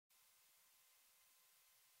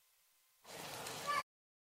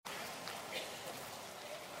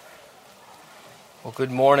Well,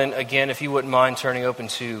 good morning again. If you wouldn't mind turning open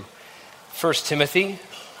to 1 Timothy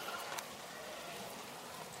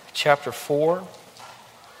chapter 4.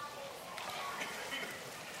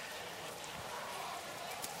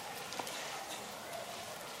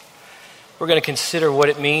 We're going to consider what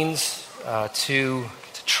it means to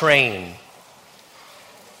train.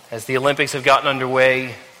 As the Olympics have gotten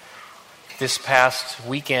underway this past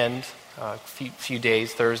weekend, few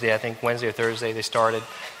days, Thursday, I think, Wednesday or Thursday they started.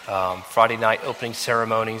 Friday night opening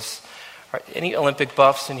ceremonies. Any Olympic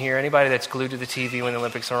buffs in here? Anybody that's glued to the TV when the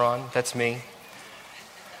Olympics are on? That's me.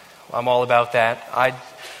 I'm all about that.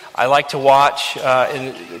 I like to watch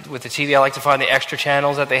with the TV. I like to find the extra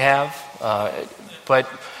channels that they have, but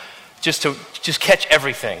just catch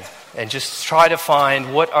everything and just try to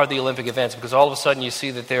find what are the Olympic events, because all of a sudden you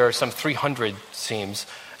see that there are some 300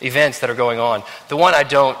 events that are going on. The one I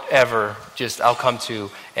don't ever I'll come to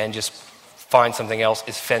and just find something else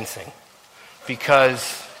is fencing,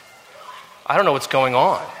 because I don't know what's going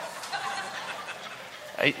on.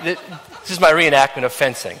 This is my reenactment of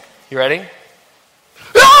fencing. You ready?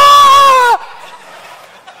 Ah!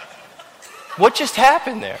 What just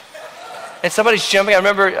happened there? And somebody's jumping. I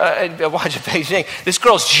remember I watched Beijing. This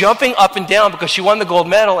girl's jumping up and down because she won the gold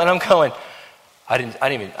medal, and I'm going, I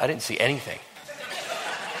didn't see anything.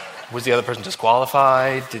 Was the other person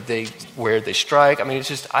disqualified? Where did they strike? I mean,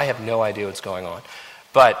 I have no idea what's going on.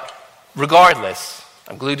 But regardless,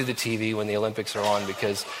 I'm glued to the TV when the Olympics are on,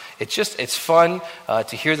 because it's fun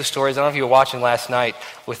to hear the stories. I don't know if you were watching last night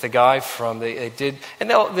with the guy from,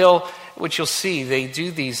 what you'll see, they do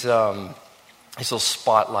these little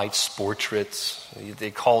spotlight sportraits.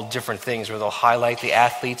 They call different things where they'll highlight the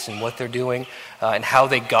athletes and what they're doing and how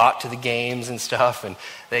they got to the games and stuff. And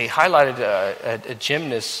they highlighted a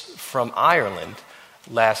gymnast from Ireland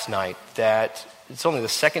last night that it's only the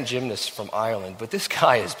second gymnast from Ireland, but this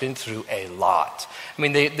guy has been through a lot. I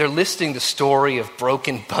mean, they're listing the story of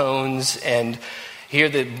broken bones, and here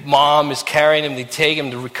the mom is carrying him, they take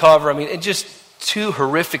him to recover. I mean, it just two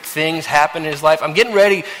horrific things happen in his life. I'm getting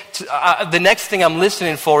ready to, the next thing I'm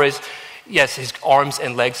listening for is, yes, his arms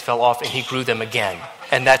and legs fell off and he grew them again.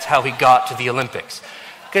 And that's how he got to the Olympics.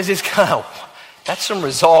 Because that's some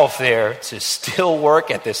resolve there to still work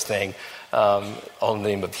at this thing on the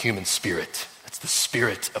name of human spirit. That's the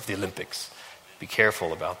spirit of the Olympics. Be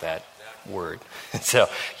careful about that word. So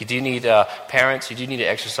you do need parents, you do need to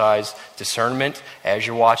exercise discernment as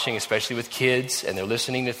you're watching, especially with kids and they're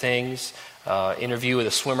listening to things. Interview with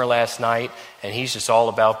a swimmer last night, and he's just all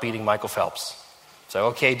about beating Michael Phelps. So,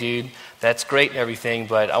 okay, dude, that's great and everything,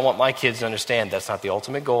 but I want my kids to understand that's not the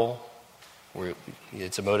ultimate goal.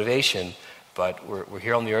 It's a motivation, but we're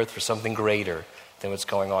here on the earth for something greater than what's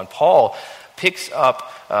going on. Paul picks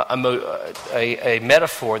up a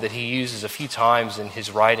metaphor that he uses a few times in his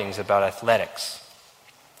writings about athletics.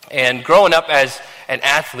 And growing up as an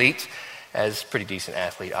athlete, as a pretty decent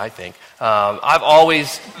athlete, I think, I've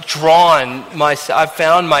always I've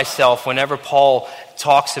found myself whenever Paul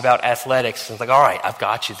talks about athletics, it's like, all right, I've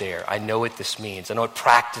got you there. I know what this means. I know what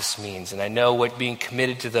practice means, and I know what being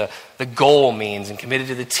committed to the goal means and committed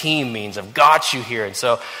to the team means. I've got you here. And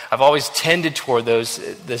so I've always tended toward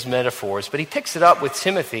those metaphors. But he picks it up with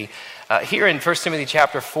Timothy here in 1 Timothy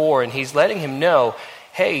chapter 4, and he's letting him know,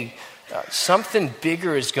 hey, something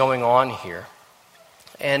bigger is going on here.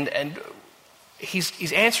 And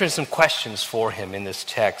he's answering some questions for him in this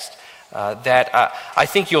text that I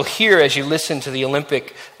think you'll hear as you listen to the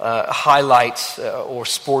Olympic highlights or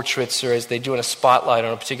sportraits, or as they do in a spotlight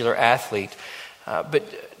on a particular athlete. But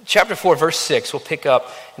chapter 4, verse 6, we'll pick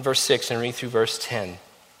up in verse 6 and read through verse 10.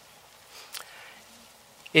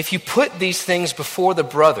 If you put these things before the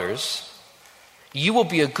brothers, you will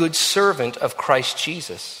be a good servant of Christ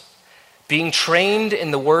Jesus, being trained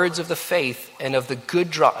in the words of the faith and of the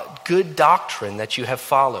good doctrine that you have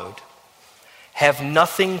followed. Have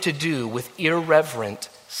nothing to do with irreverent,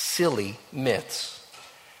 silly myths.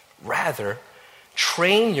 Rather,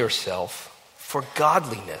 train yourself for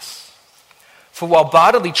godliness. For while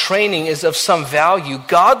bodily training is of some value,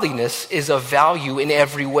 godliness is of value in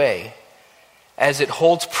every way, as it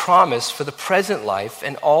holds promise for the present life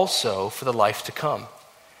and also for the life to come.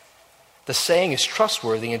 The saying is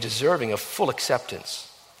trustworthy and deserving of full acceptance.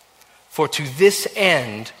 For to this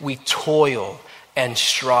end we toil and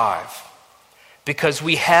strive, because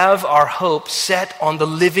we have our hope set on the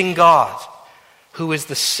living God, who is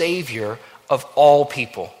the Savior of all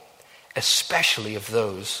people, especially of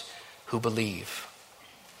those who believe.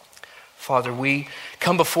 Father, we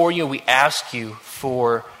come before you, we ask you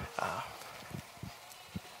for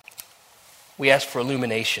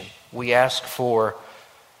illumination. We ask for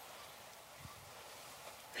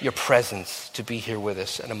your presence to be here with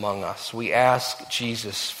us and among us. We ask,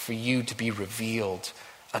 Jesus, for you to be revealed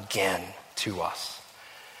again to us.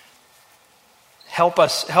 Help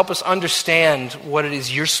us understand what it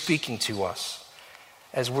is you're speaking to us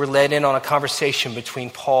as we're led in on a conversation between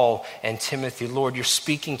Paul and Timothy. Lord, you're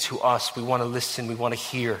speaking to us. We want to listen. We want to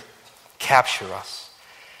hear. Capture us.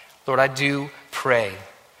 Lord, I do pray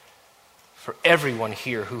for everyone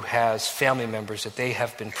here who has family members that they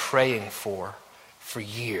have been praying for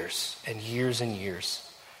years and years and years,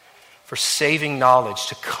 for saving knowledge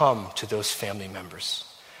to come to those family members,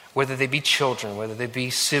 whether they be children, whether they be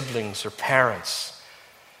siblings or parents,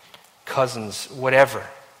 cousins, whatever.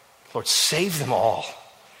 Lord, save them all.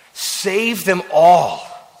 Save them all.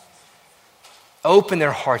 Open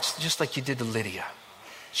their hearts just like you did to Lydia.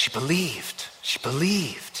 She believed. She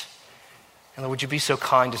believed. And Lord, would you be so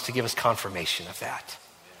kind as to give us confirmation of that?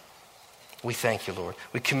 We thank you, Lord.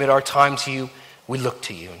 We commit our time to you. We look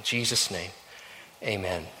to you. In Jesus' name,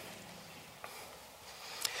 amen.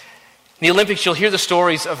 In the Olympics, you'll hear the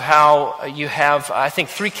stories of how you have, I think,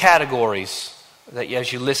 3 categories that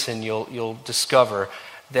as you listen, you'll discover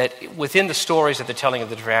that within the stories that they're telling of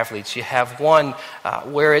the different athletes, you have one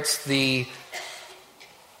where it's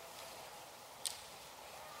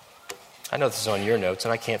I know this is on your notes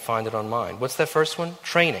and I can't find it on mine. What's that first one?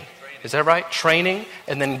 Training. Is that right? Training,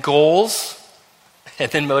 and then goals, and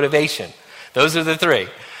then motivation. Those are the 3.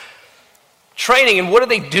 Training, and what are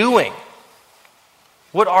they doing?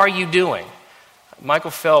 What are you doing?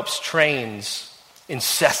 Michael Phelps trains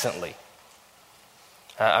incessantly.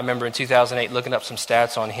 I remember in 2008 looking up some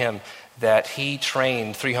stats on him that he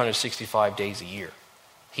trained 365 days a year.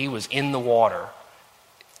 He was in the water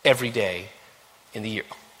every day in the year,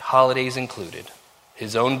 holidays included,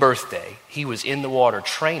 his own birthday. He was in the water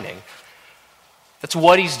training. That's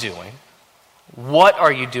what he's doing. What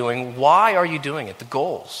are you doing? Why are you doing it? The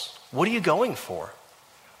goals. What are you going for?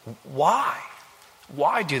 Why?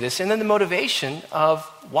 Why do this? And then the motivation of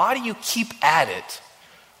why do you keep at it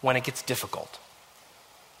when it gets difficult?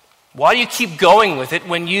 Why do you keep going with it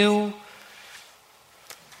when you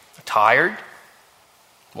are tired,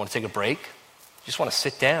 want to take a break, just want to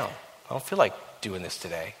sit down? I don't feel like doing this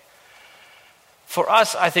today. For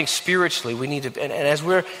us, I think spiritually, we need to, and as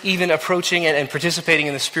we're even approaching and participating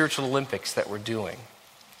in the spiritual Olympics that we're doing,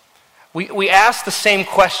 we ask the same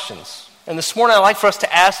questions. And this morning, I'd like for us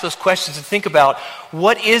to ask those questions and think about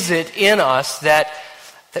what is it in us that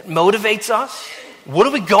motivates us? What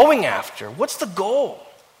are we going after? What's the goal?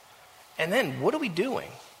 And then, what are we doing?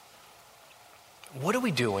 What are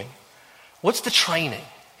we doing? What's the training?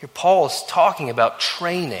 Here, Paul is talking about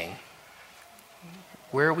training.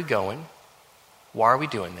 Where are we going? Why are we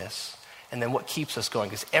doing this? And then what keeps us going?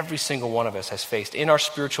 Because every single one of us has faced, in our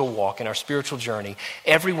spiritual walk, in our spiritual journey,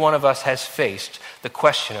 every one of us has faced the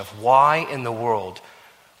question of why in the world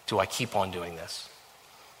do I keep on doing this?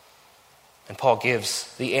 And Paul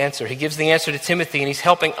gives the answer. He gives the answer to Timothy, and he's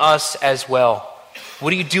helping us as well.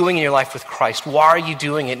 What are you doing in your life with Christ? Why are you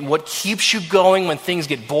doing it? And what keeps you going when things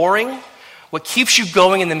get boring? What keeps you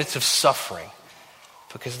going in the midst of suffering?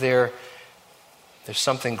 Because there's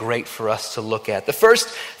something great for us to look at. The first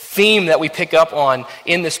theme that we pick up on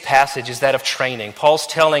in this passage is that of training. Paul's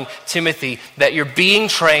telling Timothy that you're being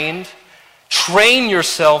trained. Train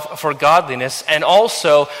yourself for godliness. And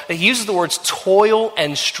also, he uses the words toil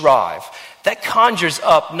and strive. That conjures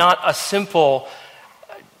up not a simple,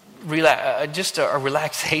 just a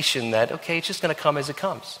relaxation that, okay, it's just going to come as it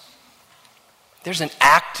comes. There's an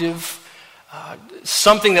active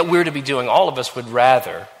something that we're to be doing. All of us would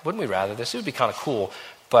rather, wouldn't we rather this? It would be kind of cool,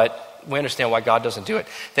 but we understand why God doesn't do it.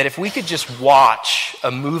 That if we could just watch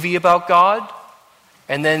a movie about God,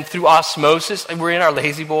 and then through osmosis, and we're in our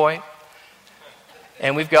lazy boy,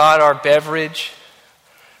 and we've got our beverage.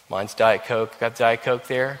 Mine's Diet Coke. Got Diet Coke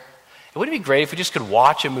there. Wouldn't it be great if we just could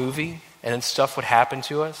watch a movie, and then stuff would happen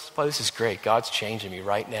to us? Boy, this is great. God's changing me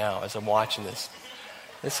right now as I'm watching this.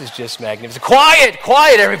 This is just magnificent.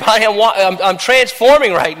 Quiet, everybody. I'm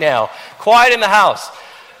transforming right now. Quiet in the house.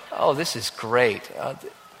 Oh, this is great.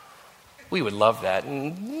 We would love that.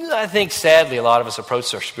 And I think, sadly, a lot of us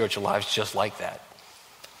approach our spiritual lives just like that.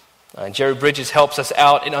 Jerry Bridges helps us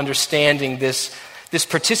out in understanding this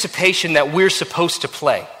participation that we're supposed to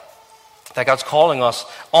play, that God's calling us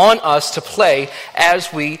on us to play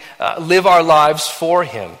as we live our lives for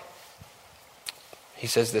Him. He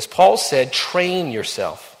says this, Paul said, train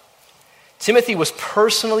yourself. Timothy was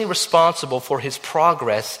personally responsible for his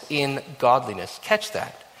progress in godliness. Catch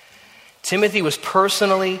that. Timothy was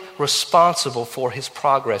personally responsible for his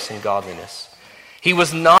progress in godliness. He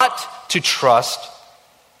was not to trust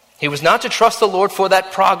the Lord for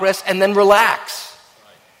that progress and then relax.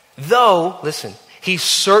 Though, listen, he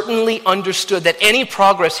certainly understood that any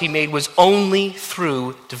progress he made was only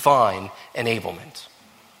through divine enablement.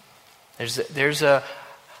 There's a,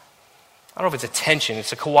 I don't know if it's a tension,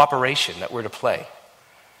 it's a cooperation that we're to play.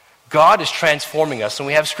 God is transforming us, and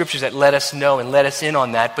we have scriptures that let us know and let us in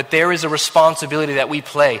on that, but there is a responsibility that we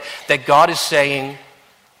play, that God is saying,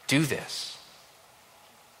 do this.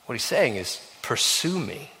 What he's saying is, pursue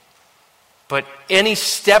me. But any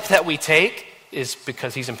step that we take is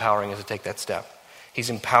because he's empowering us to take that step. He's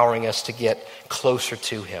empowering us to get closer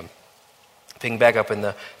to him. Picking back up in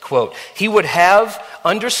the quote, he would have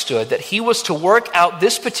understood that he was to work out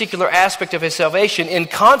this particular aspect of his salvation in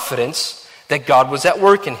confidence that God was at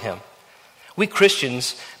work in him. We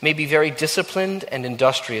Christians may be very disciplined and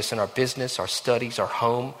industrious in our business, our studies, our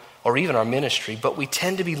home, or even our ministry, but we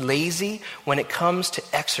tend to be lazy when it comes to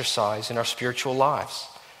exercise in our spiritual lives.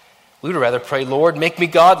 We would rather pray, Lord, make me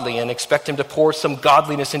godly, and expect him to pour some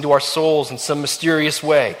godliness into our souls in some mysterious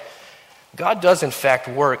way. God does, in fact,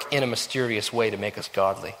 work in a mysterious way to make us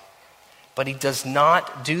godly. But he does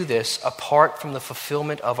not do this apart from the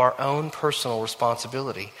fulfillment of our own personal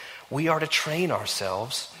responsibility. We are to train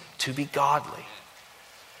ourselves to be godly.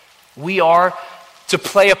 We are to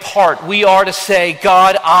play a part. We are to say,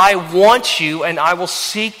 God, I want you, and I will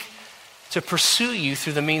seek to pursue you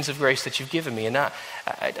through the means of grace that you've given me. And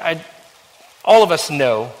all of us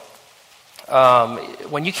know,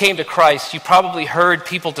 when you came to Christ, you probably heard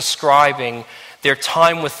people describing their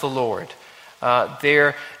time with the Lord.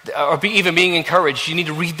 Even being encouraged, you need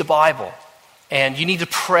to read the Bible, and you need to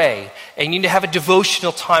pray, and you need to have a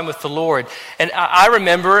devotional time with the Lord. And I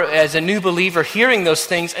remember as a new believer hearing those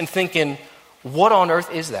things and thinking, what on earth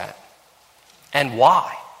is that? And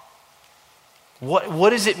why? What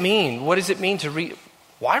does it mean? What does it mean to read?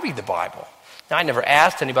 Why read the Bible? Now, I never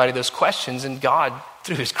asked anybody those questions, and God,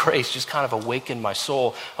 through his grace, just kind of awakened my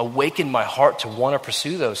soul, awakened my heart to want to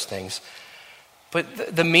pursue those things.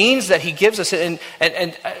 But the means that he gives us, and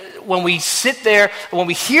when we sit there, when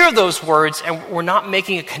we hear those words, and we're not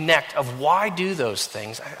making a connect of why do those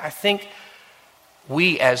things, I think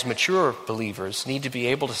we as mature believers need to be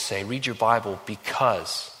able to say, read your Bible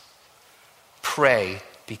because, pray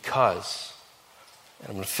because. And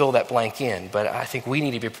I'm going to fill that blank in, but I think we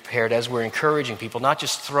need to be prepared as we're encouraging people, not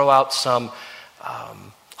just throw out some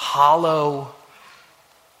hollow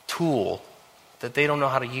tool that they don't know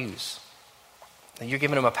how to use. You're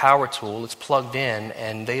giving them a power tool, it's plugged in,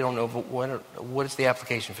 and they don't know what is the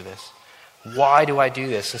application for this. Why do I do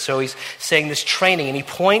this? And so he's saying this training, and he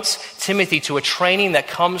points Timothy to a training that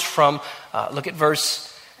comes from, look at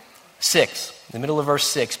verse 6, the middle of verse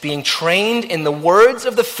 6, being trained in the words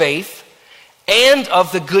of the faith and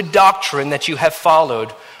of the good doctrine that you have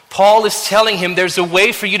followed. Paul is telling him there's a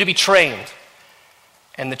way for you to be trained.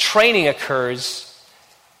 And the training occurs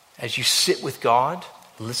as you sit with God,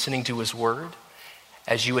 listening to his word,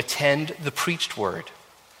 as you attend the preached word.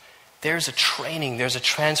 There's a training, there's a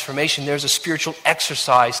transformation, there's a spiritual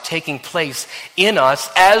exercise taking place in us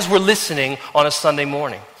as we're listening on a Sunday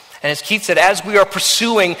morning. And as Keith said, as we are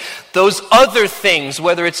pursuing those other things,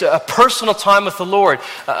 whether it's a personal time with the Lord,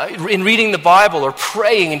 in reading the Bible or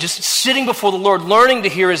praying and just sitting before the Lord, learning to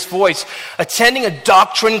hear his voice, attending a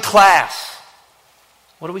doctrine class,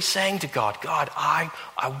 what are we saying to God? God, I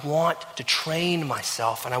want to train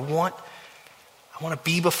myself, and I want to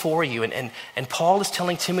be before you. And Paul is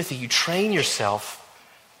telling Timothy, you train yourself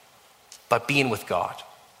by being with God,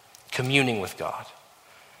 communing with God.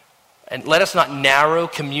 And let us not narrow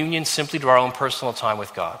communion simply to our own personal time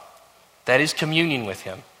with God. That is communion with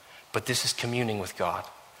him, but this is communing with God.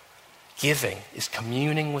 Giving is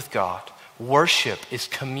communing with God. Worship is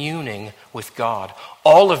communing with God.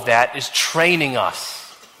 All of that is training us.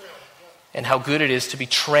 And how good it is to be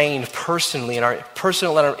trained personally in our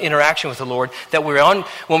personal interaction with the Lord, that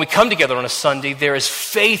when we come together on a Sunday, there is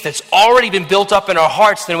faith that's already been built up in our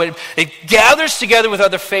hearts. Then when it gathers together with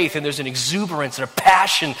other faith, and there's an exuberance and a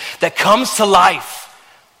passion that comes to life.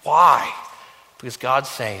 Why? Because God's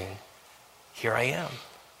saying, here I am.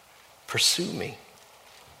 Pursue me.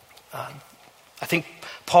 I think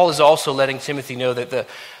Paul is also letting Timothy know that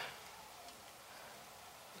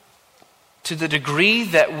to the degree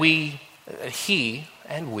that he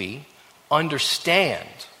and we understand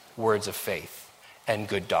words of faith and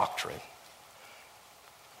good doctrine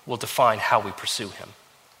will define how we pursue him.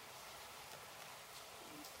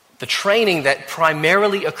 The training that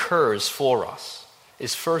primarily occurs for us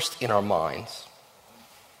is first in our minds.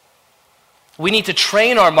 We need to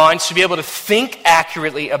train our minds to be able to think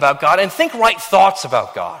accurately about God and think right thoughts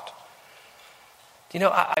about God. You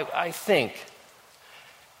know, I think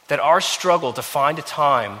that our struggle to find a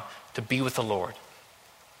time to be with the Lord,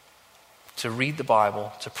 to read the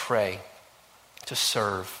Bible, to pray, to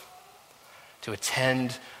serve, to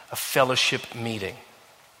attend a fellowship meeting.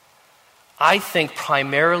 I think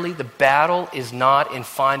primarily the battle is not in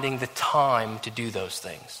finding the time to do those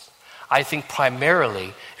things. I think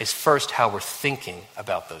primarily is first how we're thinking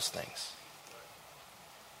about those things.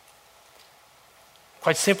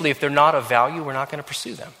 Quite simply, if they're not of value, we're not going to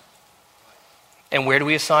pursue them. And where do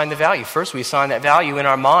we assign the value? First, we assign that value in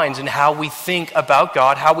our minds and how we think about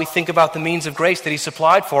God, how we think about the means of grace that he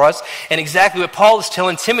supplied for us. And exactly what Paul is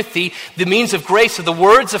telling Timothy, the means of grace are the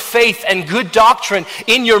words of faith and good doctrine.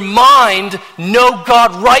 In your mind, know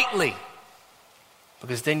God rightly.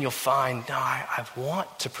 Because then you'll find, no, I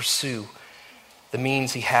want to pursue the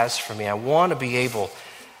means he has for me. I want to be able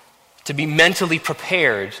to be mentally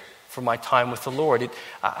prepared for my time with the Lord.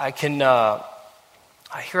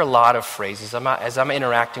 I hear a lot of phrases as I'm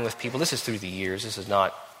interacting with people. This is through the years. This is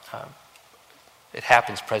not, it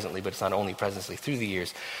happens presently, but it's not only presently, through the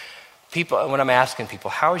years. People, when I'm asking people,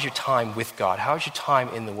 how is your time with God? How is your time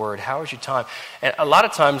in the Word? How is your time? And a lot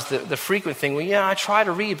of times the frequent thing, well, yeah, I try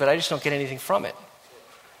to read, but I just don't get anything from it.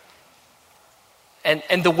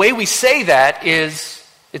 And the way we say that is,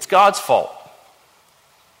 it's God's fault.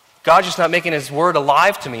 God's just not making his Word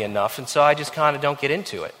alive to me enough, and so I just kind of don't get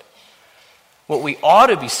into it. What we ought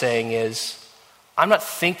to be saying is, I'm not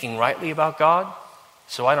thinking rightly about God,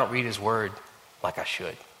 so I don't read his Word like I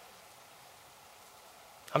should.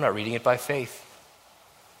 I'm not reading it by faith.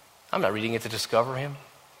 I'm not reading it to discover him.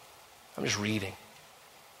 I'm just reading.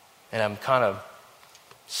 And I'm kind of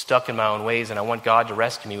stuck in my own ways, and I want God to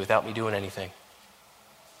rescue me without me doing anything.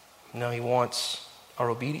 No, he wants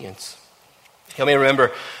our obedience. You may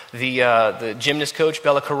remember the gymnast coach,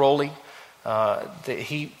 Bella Caroli.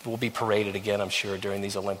 He will be paraded again, I'm sure, during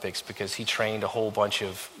these Olympics because he trained a whole bunch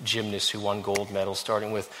of gymnasts who won gold medals,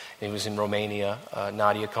 starting with, he was in Romania,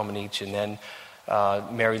 Nadia Comaneci, and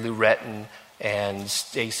then Mary Lou Retton and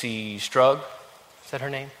Stacy Strug. Is that her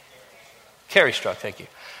name? Carrie Strug, thank you,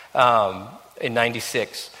 in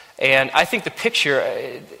 96. And I think the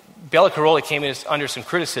picture, Bella Caroli came in under some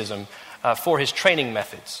criticism for his training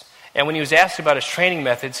methods. And when he was asked about his training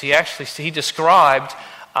methods, he described,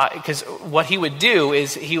 because what he would do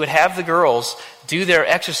is he would have the girls do their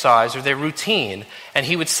exercise or their routine, and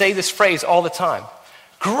he would say this phrase all the time: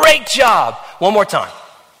 "Great job, one more time.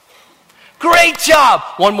 Great job,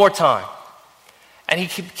 one more time." And he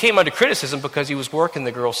came under criticism because he was working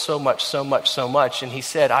the girls so much, and he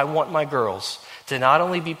said, I want my girls to not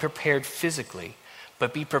only be prepared physically,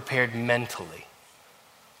 but be prepared mentally.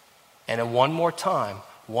 And then one more time,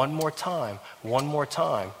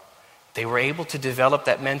 they were able to develop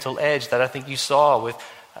that mental edge that I think you saw with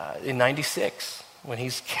in 96 when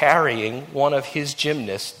he's carrying one of his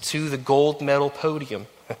gymnasts to the gold medal podium,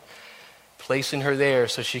 placing her there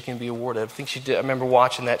so she can be awarded. I think she did. I remember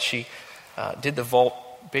watching that. She did the vault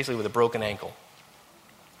basically with a broken ankle.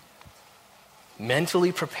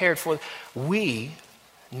 Mentally prepared for it. We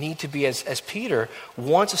need to be, as Peter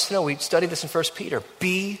wants us to know, we studied this in 1 Peter,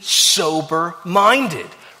 be sober-minded,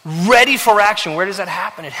 ready for action. Where does that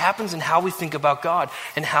happen? It happens in how we think about God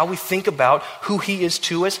and how we think about who he is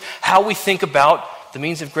to us, how we think about the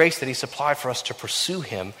means of grace that he supplied for us to pursue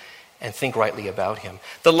him and think rightly about him.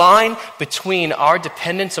 The line between our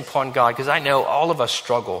dependence upon God, because I know all of us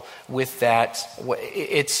struggle with that.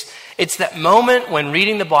 It's that moment when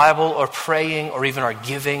reading the Bible or praying or even our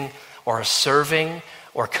giving or serving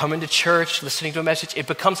or coming to church, listening to a message, it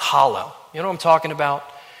becomes hollow. You know what I'm talking about?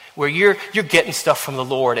 Where you're getting stuff from the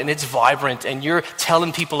Lord and it's vibrant and you're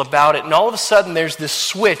telling people about it, and all of a sudden there's this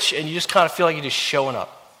switch and you just kind of feel like you're just showing up.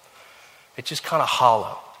 It's just kind of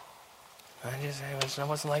hollow. It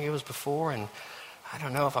wasn't like it was before, and I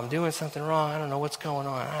don't know if I'm doing something wrong. I don't know what's going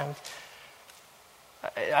on.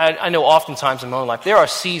 I know oftentimes in my own life, there are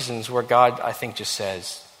seasons where God, I think, just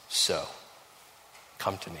says, sow.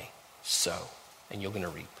 Come to me. Sow. And you're going to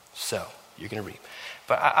reap. Sow. You're going to reap.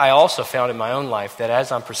 But I also found in my own life that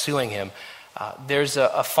as I'm pursuing him, there's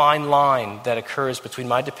a fine line that occurs between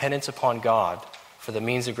my dependence upon God for the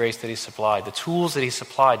means of grace that he supplied, the tools that he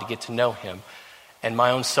supplied to get to know him, and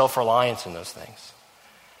my own self-reliance in those things.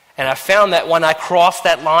 And I found that when I cross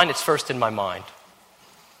that line, it's first in my mind.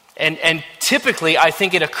 And typically, I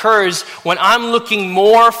think it occurs when I'm looking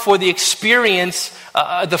more for the experience,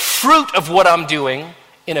 the fruit of what I'm doing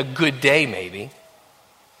in a good day maybe,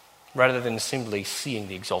 rather than simply seeing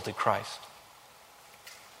the exalted Christ.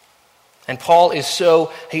 And Paul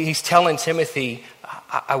he's telling Timothy,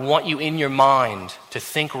 I want you in your mind to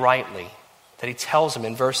think rightly. That he tells him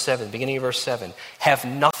in verse 7, beginning of verse 7, have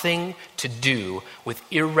nothing to do with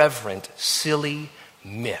irreverent, silly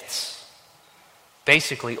myths.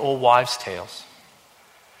 Basically, old wives' tales.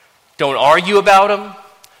 Don't argue about them.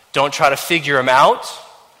 Don't try to figure them out.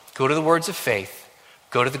 Go to the words of faith.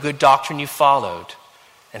 Go to the good doctrine you followed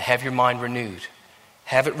and have your mind renewed.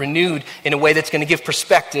 Have it renewed in a way that's going to give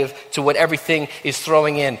perspective to what everything is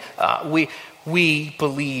throwing in. We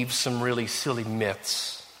believe some really silly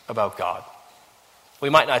myths about God. We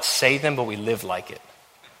might not say them, but we live like it.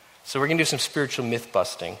 So we're going to do some spiritual myth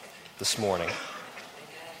busting this morning.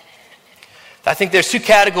 I think there's two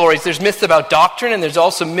categories. There's myths about doctrine, and there's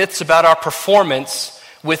also myths about our performance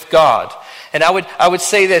with God. And I would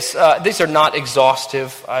say this, these are not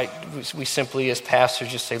exhaustive. We simply, as pastors,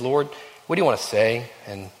 just say, Lord, what do you want to say?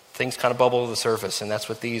 And things kind of bubble to the surface, and that's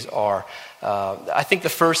what these are. I think the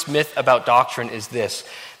first myth about doctrine is this,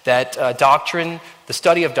 that doctrine, the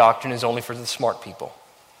study of doctrine, is only for the smart people.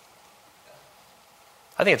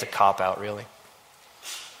 I think it's a cop-out, really.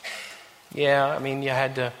 Yeah, I mean, you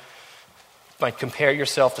had to might compare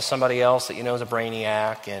yourself to somebody else that you know is a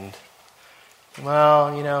brainiac, and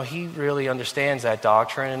well, he really understands that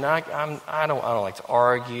doctrine, and I don't like to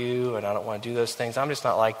argue, and I don't want to do those things. I'm just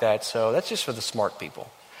not like that, so that's just for the smart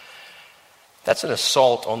people. That's an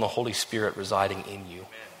assault on the Holy Spirit residing in you,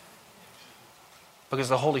 because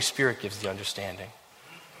the Holy Spirit gives the understanding.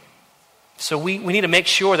 So we need to make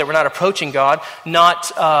sure that we're not approaching God,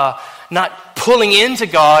 not pulling into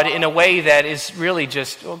God in a way that is really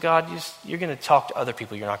just, well, God, you're going to talk to other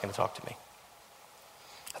people. You're not going to talk to me.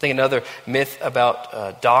 I think another myth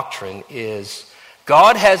about doctrine is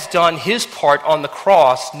God has done his part on the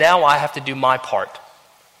cross. Now I have to do my part.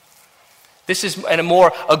 This is in a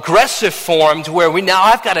more aggressive form to where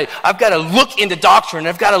I've got to look into doctrine.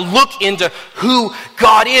 I've got to look into who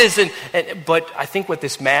God is. But I think what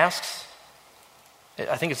this masks,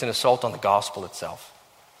 I think it's an assault on the gospel itself.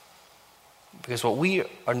 Because what we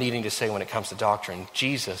are needing to say when it comes to doctrine,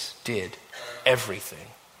 Jesus did everything.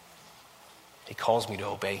 He calls me to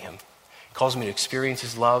obey him. He calls me to experience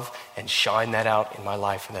his love and shine that out in my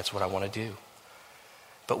life, and that's what I want to do.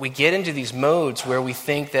 But we get into these modes where we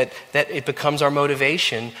think that it becomes our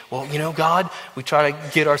motivation. Well, God, we try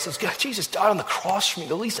to get ourselves, God, Jesus died on the cross for me.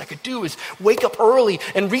 The least I could do is wake up early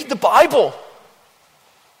and read the Bible.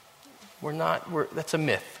 That's a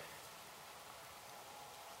myth.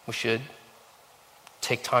 We should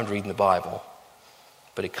take time to read in the Bible,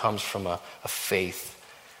 but it comes from a faith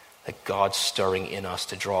that God's stirring in us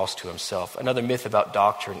to draw us to himself. Another myth about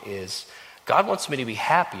doctrine is God wants me to be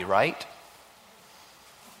happy, right?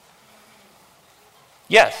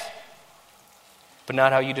 Yes, but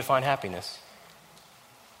not how you define happiness.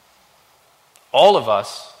 All of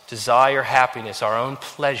us desire happiness, our own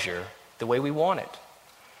pleasure, the way we want it.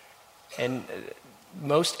 And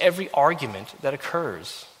most every argument that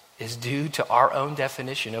occurs is due to our own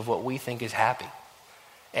definition of what we think is happy.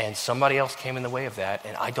 And somebody else came in the way of that,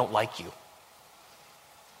 and I don't like you.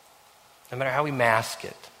 No matter how we mask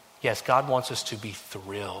it. Yes, God wants us to be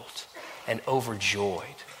thrilled and overjoyed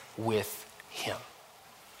with him.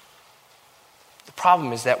 The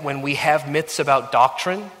problem is that when we have myths about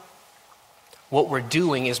doctrine, what we're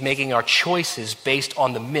doing is making our choices based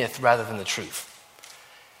on the myth rather than the truth.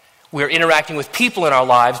 We're interacting with people in our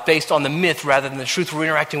lives based on the myth rather than the truth. We're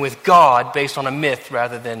interacting with God based on a myth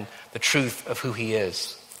rather than the truth of who he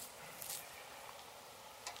is.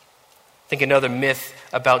 I think another myth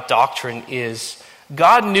about doctrine is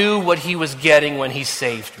God knew what he was getting when he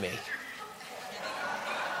saved me.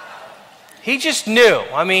 He just knew.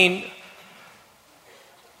 I mean,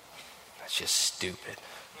 that's just stupid.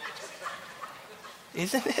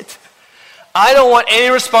 Isn't it? I don't want any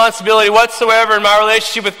responsibility whatsoever in my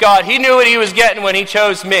relationship with God. He knew what he was getting when he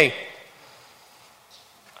chose me.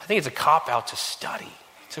 I think it's a cop-out to study,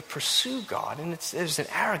 to pursue God. And there's an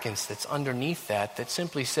arrogance that's underneath that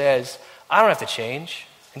simply says, I don't have to change,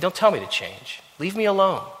 and don't tell me to change. Leave me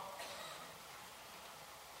alone.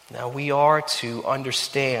 Now, we are to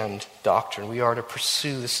understand doctrine. We are to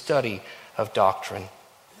pursue the study of doctrine.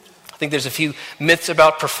 I think there's a few myths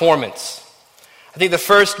about performance. I think the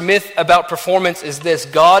first myth about performance is this: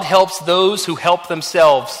 God helps those who help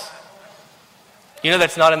themselves. You know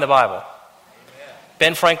that's not in the Bible. Amen.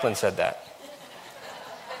 Ben Franklin said that.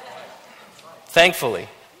 Thankfully,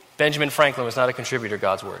 Benjamin Franklin was not a contributor to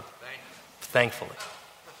God's word. Thankfully.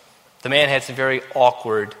 The man had some very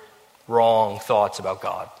awkward, wrong thoughts about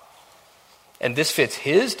God. And this fits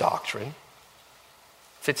his doctrine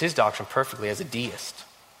perfectly as a deist.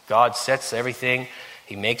 God sets everything,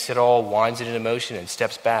 he makes it all, winds it into motion, and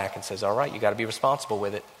steps back and says, all right, you got to be responsible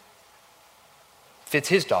with it. Fits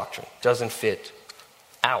his doctrine, doesn't fit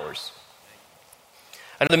ours.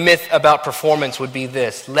 Another myth about performance would be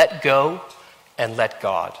this: let go and let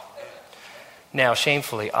God. Now,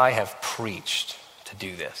 shamefully, I have preached to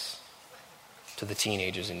do this to the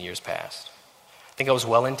teenagers in years past. I think I was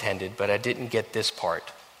well intended, but I didn't get this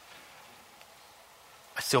part.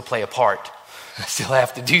 I still play a part. I still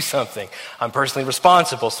have to do something. I'm personally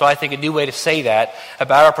responsible. So I think a new way to say that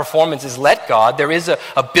about our performance is let God. There is a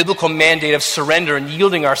biblical mandate of surrender and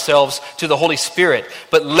yielding ourselves to the Holy Spirit.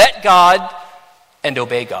 But let God and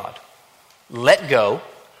obey God. Let go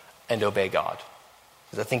and obey God.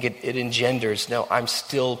 Because I think it engenders, no, I'm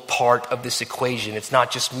still part of this equation. It's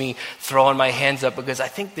not just me throwing my hands up, because I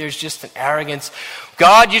think there's just an arrogance.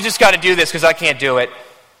 God, you just got to do this because I can't do it.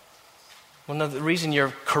 Well, no, the reason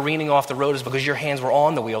you're careening off the road is because your hands were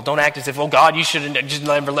on the wheel. Don't act as if, oh God, you should have just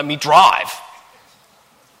never let me drive.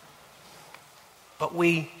 But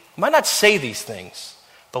we might not say these things,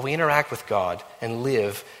 but we interact with God and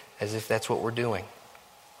live as if that's what we're doing.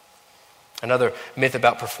 Another myth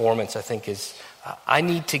about performance, I think, is I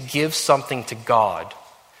need to give something to God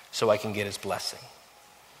so I can get his blessing.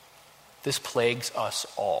 This plagues us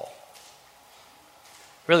all.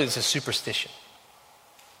 Really, it's a superstition.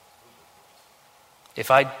 If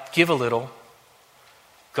I give a little,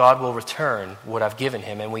 God will return what I've given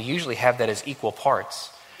him, and we usually have that as equal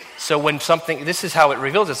parts. So when this is how it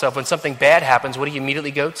reveals itself, when something bad happens, what do you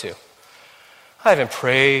immediately go to? I haven't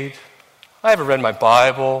prayed. I haven't read my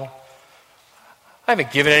Bible. I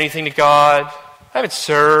haven't given anything to God. I haven't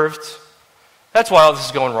served. That's why all this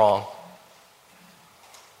is going wrong.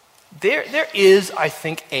 There is, I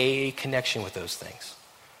think, a connection with those things.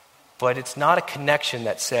 But it's not a connection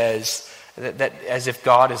that says, that as if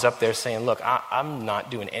God is up there saying, look, I'm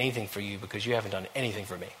not doing anything for you because you haven't done anything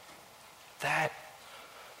for me. That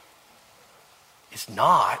is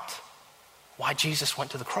not why Jesus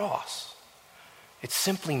went to the cross. It's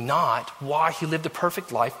simply not why he lived a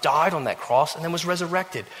perfect life, died on that cross, and then was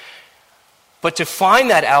resurrected. But to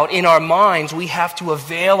find that out in our minds, we have to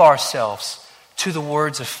avail ourselves to the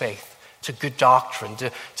words of faith, to good doctrine,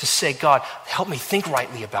 to say, God, help me think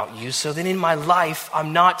rightly about you, so that in my life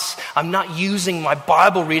I'm not using my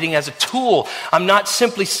Bible reading as a tool. I'm not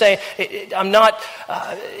simply saying,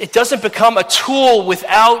 it doesn't become a tool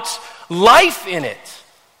without life in it.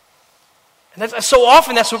 And so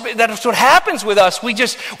often that's what happens with us.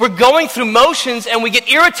 We're going through motions, and we get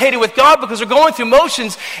irritated with God because we're going through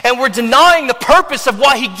motions, and we're denying the purpose of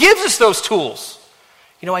why he gives us those tools.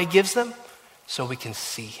 You know why he gives them? So we can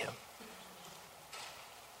see him.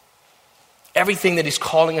 Everything that he's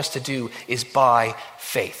calling us to do is by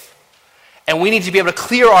faith. And we need to be able to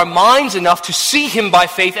clear our minds enough to see him by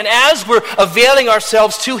faith. And as we're availing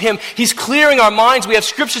ourselves to him, he's clearing our minds. We have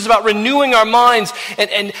scriptures about renewing our minds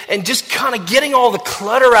and just kind of getting all the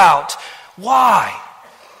clutter out. Why?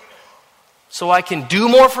 So I can do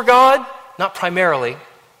more for God? Not primarily.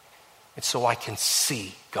 It's so I can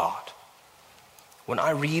see God. When I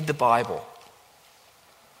read the Bible,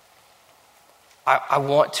 I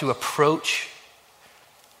want to approach,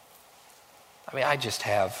 I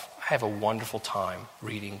have a wonderful time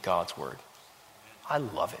reading God's Word. I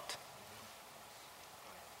love it.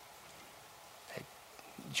 I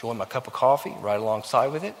enjoy my cup of coffee right alongside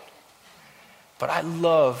with it. But I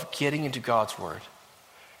love getting into God's Word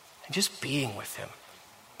and just being with him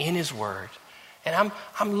in his Word. And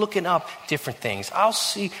I'm looking up different things. I'll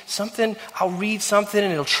see something, I'll read something,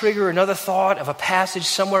 and it'll trigger another thought of a passage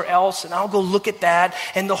somewhere else, and I'll go look at that,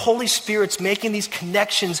 and the Holy Spirit's making these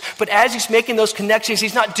connections. But as he's making those connections,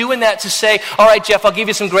 he's not doing that to say, all right, Jeff, I'll give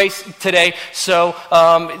you some grace today so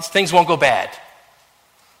things won't go bad.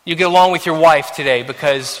 You get along with your wife today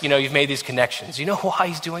because, you've made these connections. You know why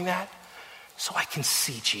he's doing that? So I can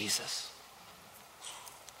see Jesus.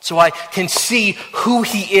 So I can see who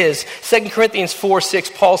he is. 2 Corinthians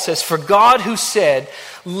 4:6, Paul says, for God who said,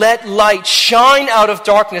 let light shine out of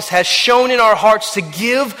darkness, has shone in our hearts to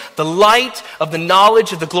give the light of the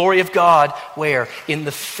knowledge of the glory of God. Where? In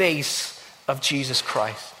the face of Jesus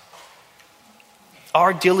Christ.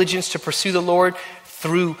 Our diligence to pursue the Lord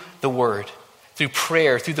through the Word, through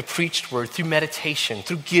prayer, through the preached Word, through meditation,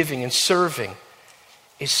 through giving and serving,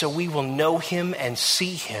 is so we will know him and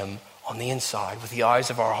see him on the inside with the eyes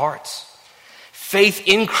of our hearts. Faith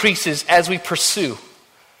increases as we pursue.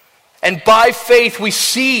 And by faith we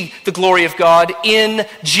see the glory of God in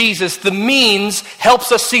Jesus. The means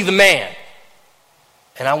helps us see the man.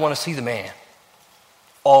 And I want to see the man.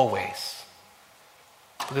 Always.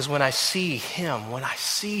 Because when I see him, when I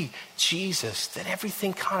see Jesus, then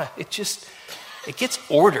everything it gets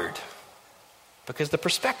ordered. Because the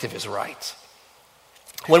perspective is right.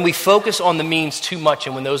 When we focus on the means too much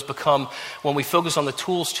and when we focus on the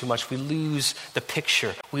tools too much, we lose the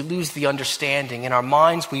picture. We lose the understanding. In our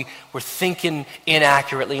minds, we're thinking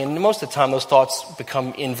inaccurately. And most of the time, those thoughts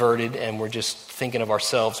become inverted and we're just thinking of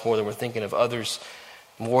ourselves more than we're thinking of others,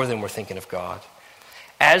 more than we're thinking of God.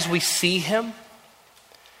 As we see him,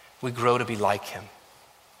 we grow to be like him.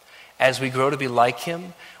 As we grow to be like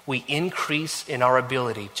him, we increase in our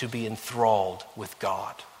ability to be enthralled with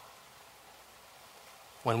God.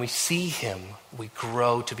 When we see him, we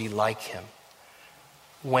grow to be like him.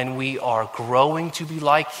 When we are growing to be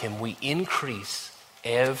like him, we increase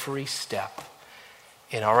every step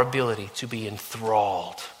in our ability to be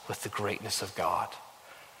enthralled with the greatness of God.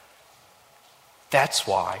 That's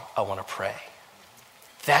why I want to pray.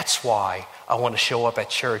 That's why I want to show up at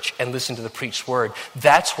church and listen to the preached word.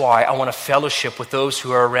 That's why I want to fellowship with those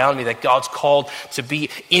who are around me that God's called to be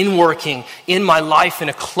working in my life in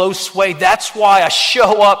a close way. That's why I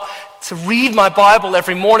show up to read my Bible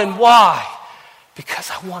every morning. Why?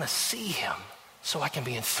 Because I want to see him so I can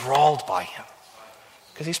be enthralled by him.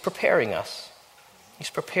 Because he's preparing us.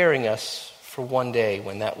 He's preparing us for one day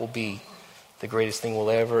when that will be the greatest thing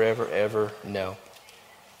we'll ever know.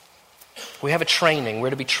 We have a training. We're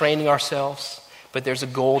to be training ourselves, but there's a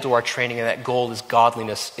goal to our training, and that goal is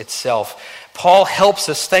godliness itself. Paul helps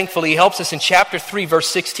us, thankfully, he helps us in chapter 3, verse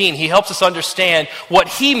 16. He helps us understand what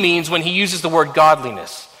he means when he uses the word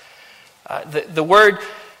godliness. The word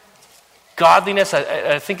godliness,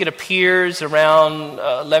 I think it appears around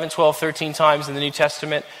 11, 12, 13 times in the New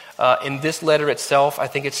Testament. In this letter itself, I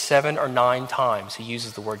think it's 7 or 9 times he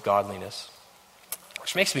uses the word godliness,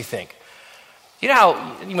 which makes me think. You know how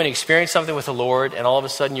when you experience something with the Lord and all of a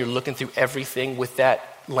sudden you're looking through everything with that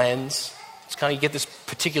lens? It's kind of, you get this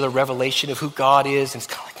particular revelation of who God is, and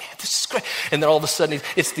it's kind of like, man, this is great. And then all of a sudden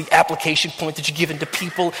it's the application point that you give into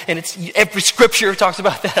people, and it's every scripture talks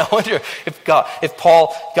about that. I wonder if God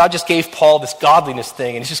just gave Paul this godliness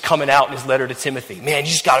thing, and it's just coming out in his letter to Timothy. Man,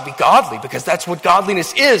 you just got to be godly because that's what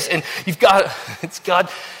godliness is, and it's God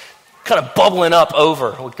kind of bubbling up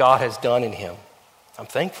over what God has done in him. I'm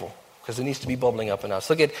thankful, because it needs to be bubbling up in us.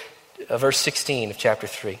 Look at verse 16 of chapter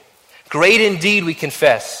 3. Great indeed, we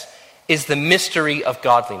confess, is the mystery of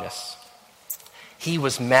godliness. He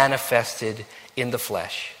was manifested in the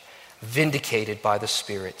flesh, vindicated by the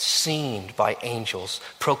Spirit, seen by angels,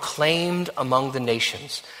 proclaimed among the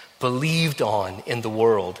nations, believed on in the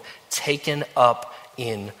world, taken up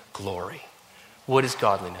in glory. What is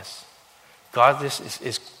godliness? Godliness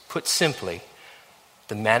is put simply,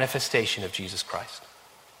 the manifestation of Jesus Christ.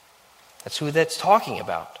 That's who that's talking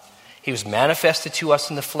about. He was manifested to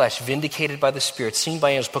us in the flesh, vindicated by the Spirit, seen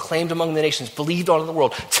by angels, proclaimed among the nations, believed on in the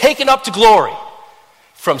world, taken up to glory.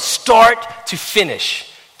 From start to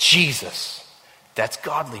finish, Jesus. That's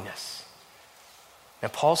godliness. Now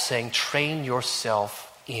Paul's saying, train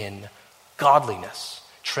yourself in godliness.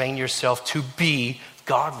 Train yourself to be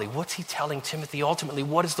godly. What's he telling Timothy ultimately?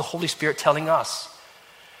 What is the Holy Spirit telling us?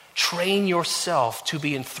 Train yourself to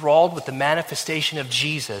be enthralled with the manifestation of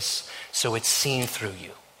Jesus so it's seen through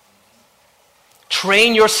you.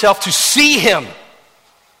 Train yourself to see him,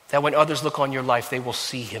 that when others look on your life, they will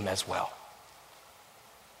see him as well.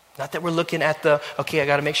 Not that we're looking at I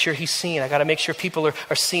got to make sure he's seen. I got to make sure people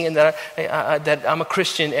are seeing that I'm a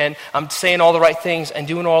Christian and I'm saying all the right things and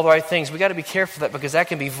doing all the right things. We got to be careful of that, because that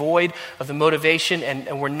can be void of the motivation,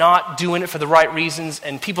 and we're not doing it for the right reasons,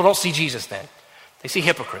 and people don't see Jesus then. They see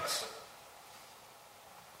hypocrites.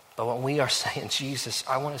 But when we are saying, Jesus,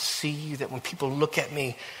 I want to see you, that when people look at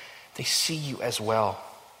me, they see you as well.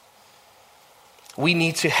 We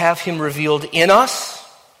need to have him revealed in us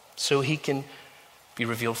so he can be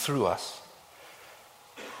revealed through us.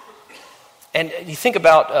 And you think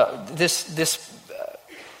about this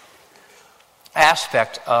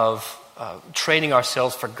aspect of training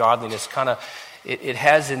ourselves for godliness, it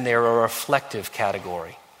has in there a reflective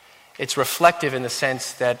category. It's reflective in the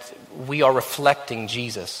sense that we are reflecting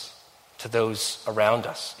Jesus to those around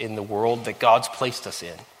us in the world that God's placed us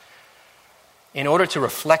in. In order to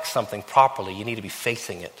reflect something properly, you need to be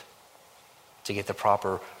facing it to get the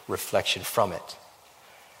proper reflection from it.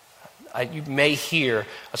 You may hear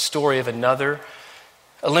a story of another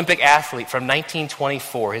Olympic athlete from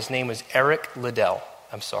 1924. His name was Eric Liddell.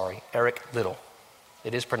 Eric Little.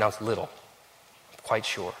 It is pronounced Little. I'm quite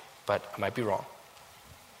sure, but I might be wrong.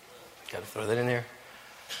 Got to throw that in there.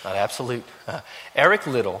 Not absolute. Eric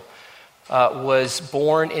Little was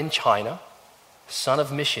born in China, son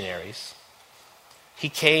of missionaries. He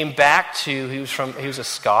came back he was a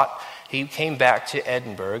Scot. he came back to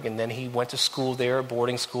Edinburgh, and then he went to school there,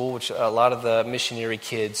 boarding school, which a lot of the missionary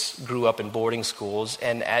kids grew up in boarding schools.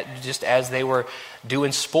 And just as they were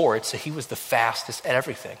doing sports, he was the fastest at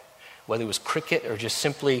everything. Whether it was cricket or just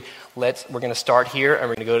simply, we're going to start here and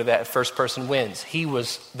we're going to go to that first person wins. He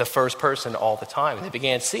was the first person all the time. And they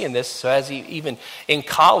began seeing this. So as even in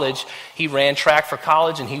college, he ran track for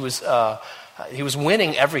college, and he was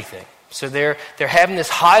winning everything. So they're having this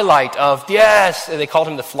highlight of, yes, and they called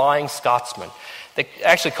him the Flying Scotsman. They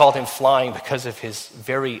actually called him flying because of his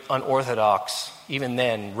very unorthodox, even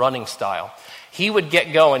then, running style. He would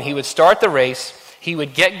get going. He would start the race. He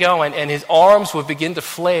would get going, and his arms would begin to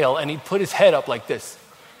flail, and he'd put his head up like this.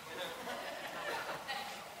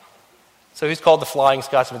 So he's called the Flying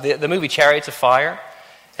Scotsman. The movie Chariots of Fire,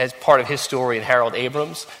 as part of his story and Harold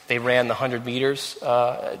Abrams, they ran the 100 meters.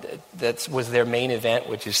 That was their main event,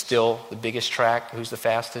 which is still the biggest track. Who's the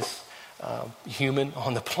fastest human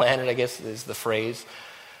on the planet, I guess is the phrase.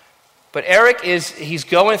 But Eric he's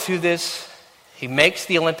going through this. He makes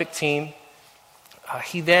the Olympic team.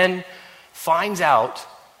 He then finds out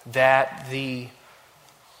that the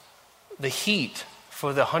heat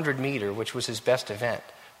for the 100 meter, which was his best event,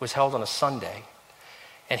 was held on a Sunday.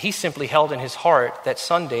 And he simply held in his heart that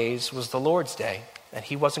Sundays was the Lord's day, and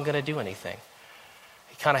he wasn't going to do anything.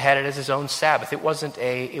 He kind of had it as his own Sabbath. It wasn't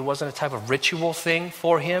a type of ritual thing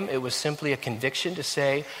for him. It was simply a conviction to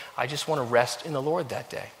say, I just want to rest in the Lord that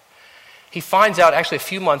day. He finds out actually a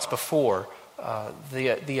few months before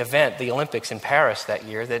the event, the Olympics in Paris that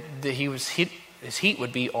year, that his heat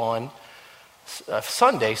would be on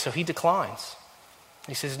Sunday, so he declines.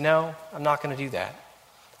 He says, no, I'm not going to do that.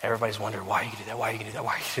 Everybody's wondering, why are you going to do that? Why are you going to do that?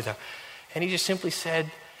 Why are you going to do that? And he just simply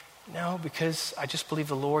said, no, because I just believe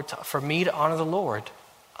the Lord, for me to honor the Lord,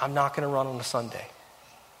 I'm not going to run on a Sunday.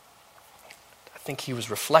 I think he was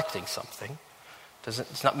reflecting something.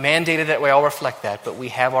 It's not mandated that way, I'll reflect that, but we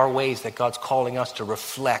have our ways that God's calling us to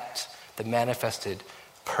reflect the manifested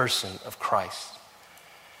person of Christ.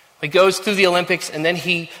 He goes through the Olympics, and then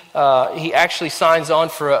he actually signs on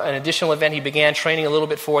for an additional event. He began training a little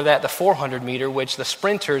bit for that, the 400 meter, which the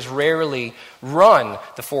sprinters rarely run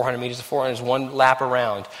the 400 meters. The 400 is one lap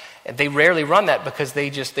around. And they rarely run that because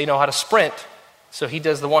they know how to sprint. So he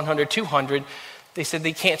does the 100, 200. They said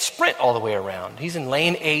they can't sprint all the way around. He's in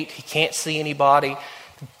lane 8. He can't see anybody.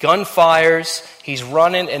 Gun fires. He's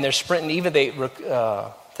running, and they're sprinting. Even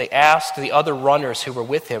they asked the other runners who were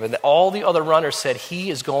with him, and all the other runners said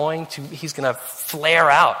he's going to flare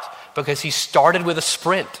out because he started with a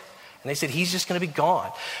sprint. And they said he's just going to be gone.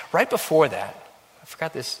 Right before that, I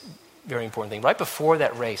forgot this very important thing. Right before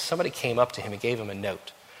that race, somebody came up to him and gave him a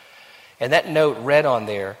note. And that note read on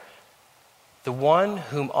there, the one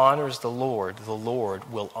whom honors the Lord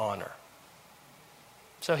will honor.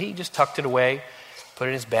 So he just tucked it away, put it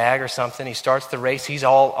in his bag or something. He starts the race. He's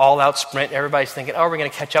all out sprint. Everybody's thinking, we're going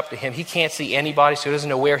to catch up to him. He can't see anybody, so he doesn't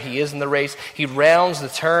know where he is in the race. He rounds the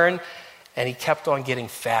turn, and he kept on getting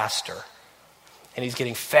faster. And he's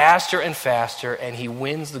getting faster and faster, and he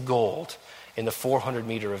wins the gold in the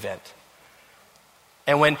 400-meter event.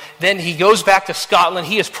 And then he goes back to Scotland,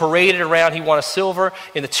 he is paraded around. He won a silver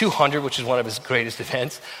in the 200, which is one of his greatest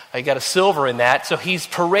events. He got a silver in that. So he's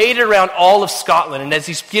paraded around all of Scotland. And as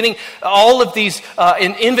he's getting all of these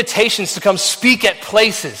invitations to come speak at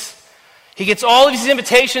places, he gets all of these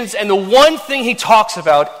invitations, and the one thing he talks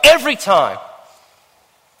about every time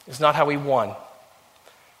is not how he won,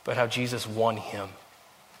 but how Jesus won him.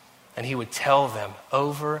 And he would tell them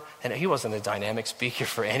over, and he wasn't a dynamic speaker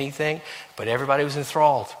for anything, but everybody was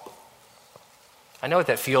enthralled. I know what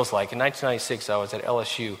that feels like. In 1996, I was at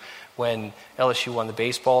LSU when LSU won the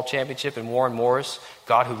baseball championship, and Warren Morris,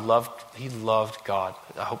 he loved God.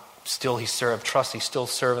 I hope still he served, trust he's still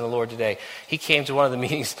serving the Lord today. He came to one of the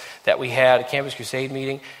meetings that we had, a Campus Crusade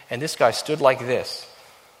meeting, and this guy stood like this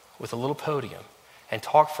with a little podium and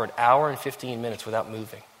talked for an hour and 15 minutes without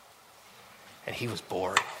moving. And he was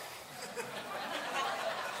bored.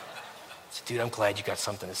 Dude, I'm glad you got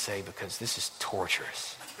something to say because this is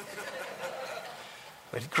torturous.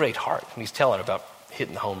 But great heart. And he's telling about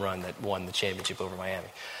hitting the home run that won the championship over Miami.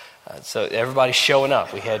 So everybody's showing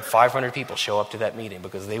up. We had 500 people show up to that meeting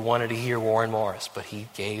because they wanted to hear Warren Morris, but he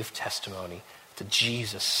gave testimony to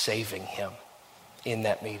Jesus saving him in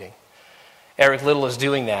that meeting. Eric Liddell is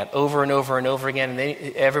doing that over and over and over again,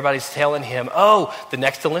 and everybody's telling him, the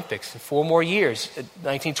next Olympics, in 4 more years,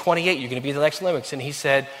 1928, you're going to be the next Olympics. And he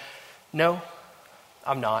said, no,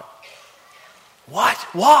 I'm not. What?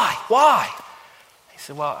 Why? He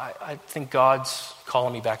said, I think God's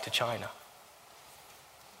calling me back to China.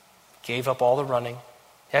 Gave up all the running.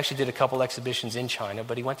 He actually did a couple exhibitions in China,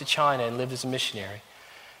 but he went to China and lived as a missionary.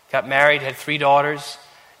 got married, had 3 daughters.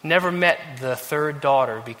 Never met the 3rd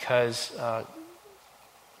daughter because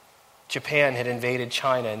Japan had invaded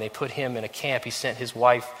China and they put him in a camp. He sent his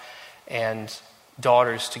wife and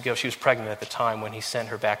daughters to go. She was pregnant at the time when he sent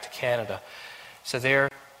her back to Canada. So they're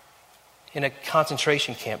in a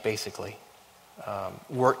concentration camp, basically,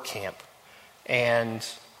 work camp. And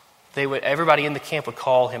everybody in the camp would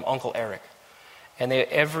call him Uncle Eric. And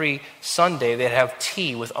every Sunday they'd have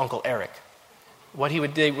tea with Uncle Eric. What he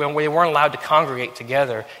would do, when we weren't allowed to congregate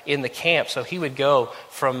together in the camp, so he would go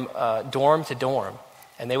from dorm to dorm,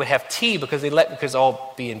 and they would have tea because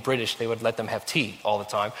all being British, they would let them have tea all the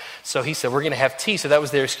time. So he said, we're going to have tea. So that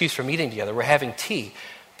was their excuse for meeting together. We're having tea.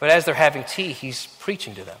 But as they're having tea, he's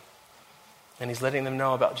preaching to them. And he's letting them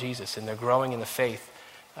know about Jesus, and they're growing in the faith.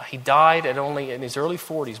 He died in his early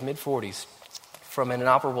 40s, mid-40s, from an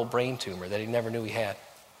inoperable brain tumor that he never knew he had.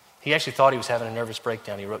 He actually thought he was having a nervous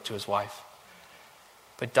breakdown, he wrote to his wife.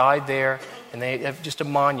 But died there, and they have just a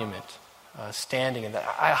monument standing in that.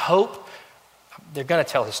 I hope they're going to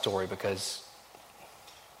tell his story because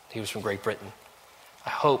he was from Great Britain. I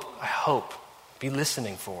hope, be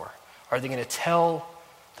listening for. Are they going to tell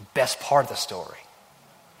the best part of the story?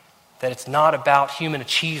 That it's not about human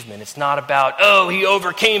achievement. It's not about, he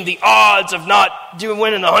overcame the odds of not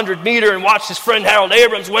winning the 100-meter and watched his friend Harold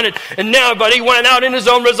Abrams win it, and now, but he went out in his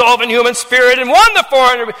own resolve and human spirit and won the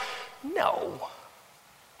 400. No.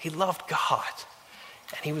 He loved God.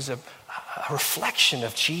 And he was a reflection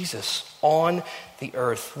of Jesus on the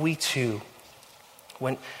earth. We too,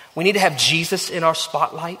 we need to have Jesus in our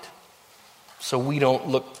spotlight so we don't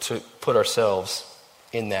look to put ourselves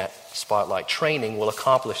in that spotlight. Training will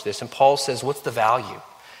accomplish this. And Paul says, what's the value?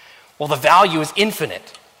 Well, the value is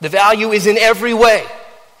infinite. The value is in every way.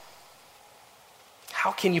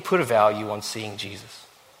 How can you put a value on seeing Jesus?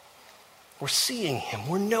 We're seeing him,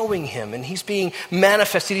 we're knowing him, and he's being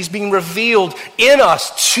manifested, he's being revealed in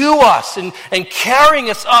us, to us, and carrying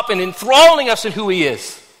us up and enthralling us in who he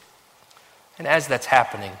is. And as that's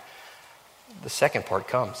happening, the second part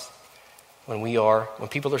comes. When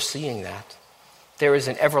people are seeing that, there is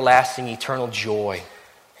an everlasting, eternal joy.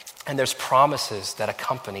 And there's promises that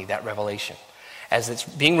accompany that revelation. As it's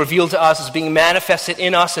being revealed to us, it's being manifested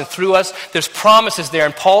in us and through us, there's promises there.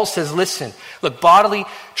 And Paul says, listen, look, bodily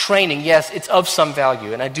training, yes, it's of some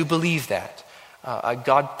value, and I do believe that.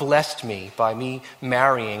 God blessed me by me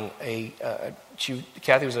marrying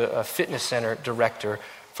Kathy was a fitness center director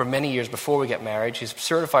for many years before we got married. She's a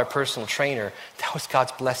certified personal trainer. That was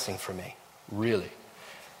God's blessing for me, really.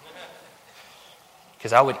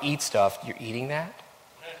 Because I would eat stuff. You're eating that?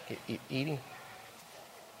 Eating?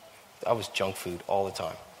 I was junk food all the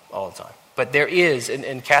time. But there is,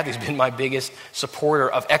 and Kathy's been my biggest supporter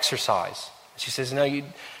of exercise. She says,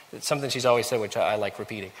 it's something she's always said, which I like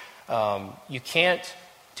repeating. You can't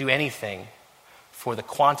do anything for the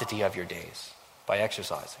quantity of your days by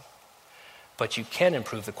exercising. But you can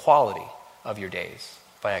improve the quality of your days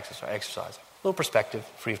by exercising. A little perspective,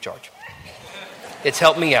 free of charge. It's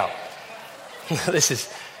helped me out. This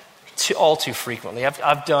is all too frequently.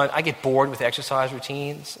 I get bored with exercise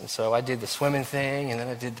routines, and so I did the swimming thing, and then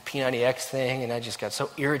I did the P90X thing, and I just got so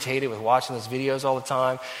irritated with watching those videos all the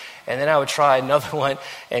time. And then I would try another one,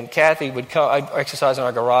 and Kathy would come, I'd exercise in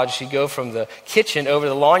our garage, she'd go from the kitchen over to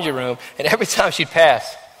the laundry room, and every time she'd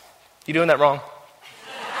pass, "You doing that wrong?"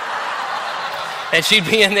 And she'd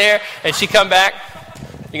be in there, and she'd come back,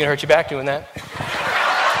 "You gonna hurt your back doing that?"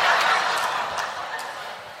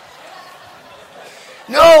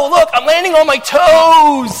 "No, look, I'm landing on my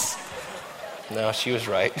toes." No, she was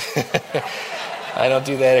right. I don't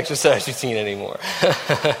do that exercise routine anymore.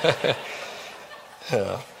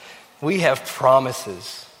 We have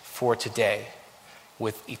promises for today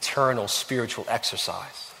with eternal spiritual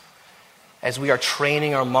exercise. As we are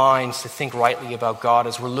training our minds to think rightly about God,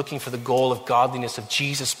 as we're looking for the goal of godliness, of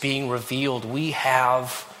Jesus being revealed, we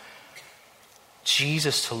have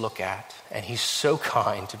Jesus to look at, and he's so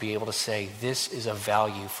kind to be able to say, this is a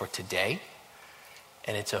value for today,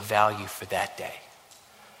 and it's a value for that day.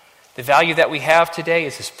 The value that we have today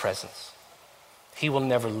is his presence. He will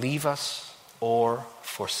never leave us or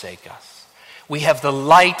forsake us. We have the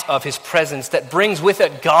light of his presence that brings with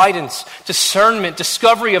it guidance, discernment,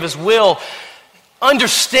 discovery of his will,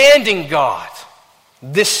 understanding God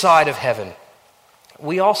this side of heaven.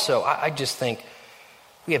 We also, I just think,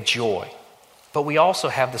 we have joy. But we also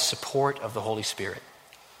have the support of the Holy Spirit.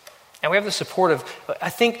 And we have the support of, I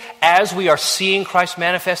think as we are seeing Christ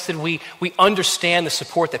manifested, we understand the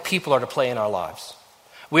support that people are to play in our lives.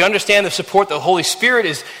 We understand the support the Holy Spirit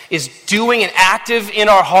is doing and active in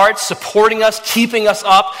our hearts, supporting us, keeping us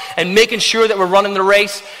up, and making sure that we're running the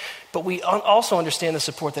race. But we also understand the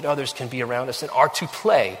support that others can be around us and are to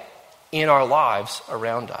play in our lives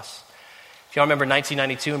around us. If y'all remember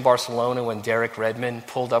 1992 in Barcelona when Derek Redmond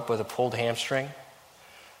pulled up with a pulled hamstring.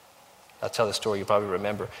 I'll tell the story, you probably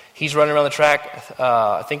remember. He's running around the track.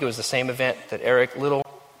 I think it was the same event that Eric Little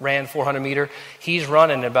ran, 400 meter. He's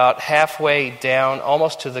running about halfway down,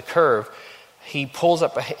 almost to the curve. He pulls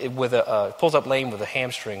up lane with a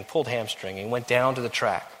pulled hamstring, and went down to the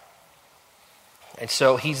track. And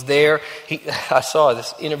so he's there. I saw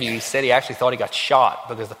this interview. He said he actually thought he got shot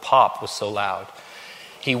because the pop was so loud.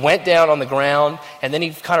 He went down on the ground, and then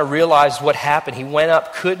he kind of realized what happened. He went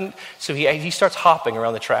up, couldn't, so he starts hopping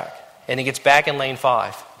around the track. And he gets back in lane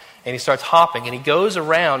 5. And he starts hopping, and he goes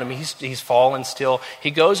around. I mean, he's fallen still.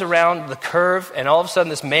 He goes around the curve, and all of a sudden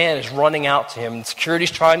this man is running out to him. And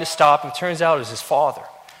security's trying to stop him. It turns out it was his father.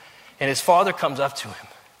 And his father comes up to him.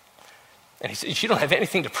 And he says, "You don't have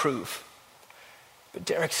anything to prove." But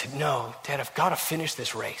Derek said, "No, Dad, I've got to finish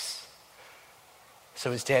this race."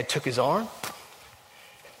 So his dad took his arm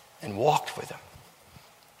and walked with him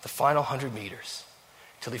the final 100 meters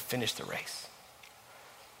till he finished the race.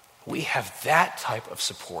 We have that type of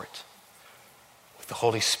support with the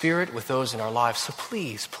Holy Spirit, with those in our lives. So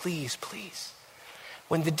please, please, please,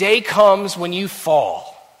 when the day comes when you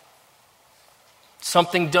fall,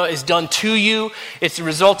 something is done to you, it's the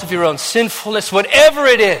result of your own sinfulness, whatever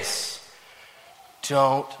it is,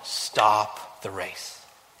 don't stop the race.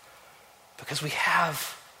 Because we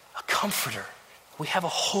have a comforter. We have a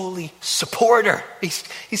holy supporter.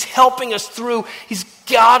 He's helping us through. He's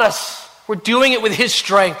got us. We're doing it with his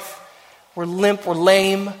strength. We're limp, we're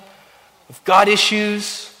lame, we've got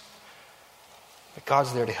issues, but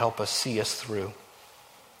God's there to help us see us through.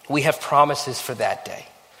 We have promises for that day.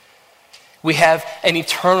 We have an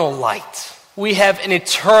eternal light. We have an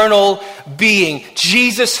eternal being,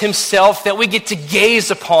 Jesus himself, that we get to gaze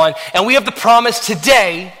upon, and we have the promise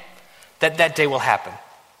today that that day will happen.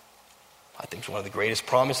 I think it's one of the greatest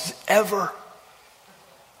promises ever.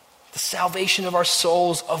 The salvation of our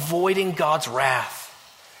souls, avoiding God's wrath,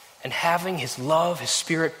 and having his love, his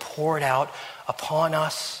Spirit poured out upon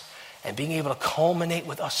us, and being able to culminate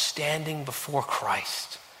with us standing before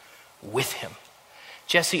Christ with him.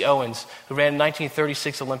 Jesse Owens, who ran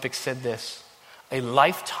 1936 Olympics, said this: "A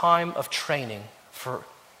lifetime of training for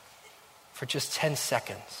just 10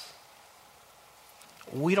 seconds.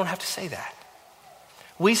 We don't have to say that.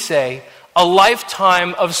 We say a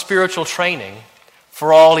lifetime of spiritual training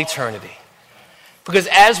for all eternity. Because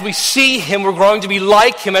as we see him, we're growing to be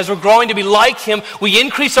like him. As we're growing to be like him, we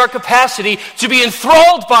increase our capacity to be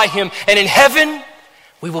enthralled by him. And in heaven,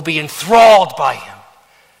 we will be enthralled by him.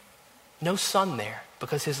 No sun there,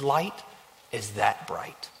 because his light is that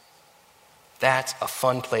bright." That's a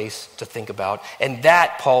fun place to think about. And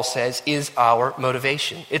that, Paul says, is our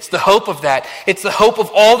motivation. It's the hope of that. It's the hope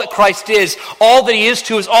of all that Christ is, all that he is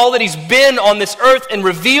to us, all that he's been on this earth and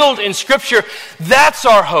revealed in Scripture. That's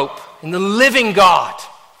our hope in the living God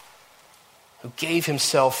who gave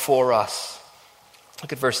himself for us.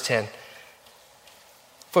 Look at verse 10.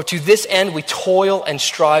 "For to this end we toil and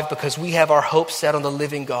strive, because we have our hope set on the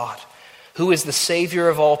living God, who is the Savior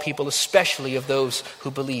of all people, especially of those who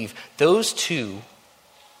believe." Those two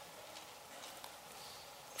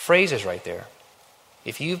phrases right there,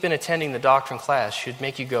 if you've been attending the doctrine class, should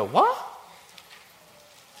make you go, "What?"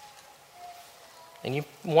 And you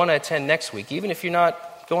want to attend next week, even if you're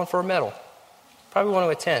not going for a medal. Probably want to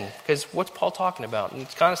attend, because what's Paul talking about? And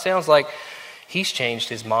it kind of sounds like he's changed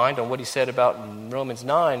his mind on what he said about in Romans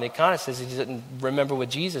 9. It kind of says he doesn't remember what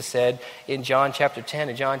Jesus said in John chapter 10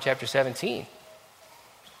 and John chapter 17.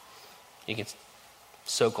 You can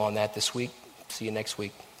soak on that this week. See you next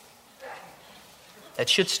week. That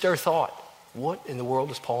should stir thought. What in the world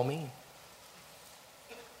does Paul mean?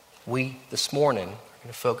 We, this morning, are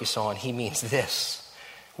going to focus on, he means this.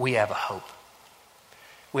 We have a hope.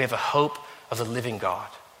 We have a hope of the living God.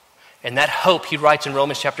 And that hope, he writes in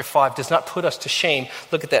Romans chapter 5, does not put us to shame.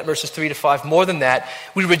 Look at that, verses 3 to 5. More than that,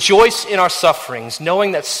 we rejoice in our sufferings,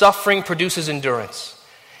 knowing that suffering produces endurance.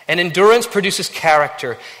 And endurance produces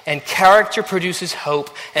character. And character produces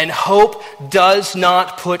hope. And hope does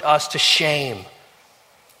not put us to shame,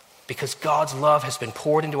 because God's love has been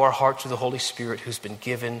poured into our hearts through the Holy Spirit who's been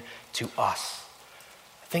given to us.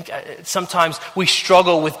 I think sometimes we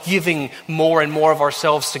struggle with giving more and more of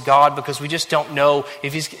ourselves to God because we just don't know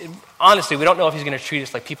if honestly, we don't know if he's going to treat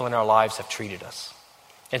us like people in our lives have treated us.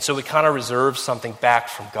 And so we kind of reserve something back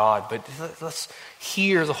from God. But let's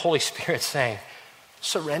hear the Holy Spirit saying,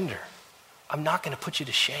 surrender. I'm not going to put you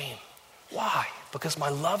to shame. Why? Because my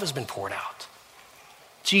love has been poured out.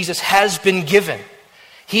 Jesus has been given.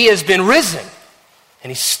 He has been risen. And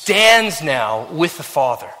he stands now with the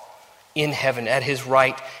Father in heaven at his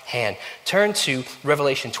right hand. Turn to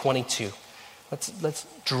Revelation 22. Let's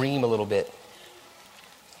dream a little bit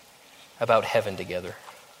about heaven together.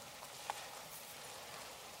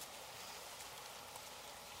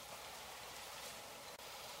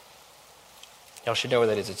 Y'all should know where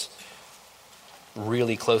that is. It's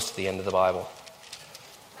really close to the end of the Bible,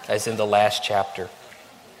 as in the last chapter.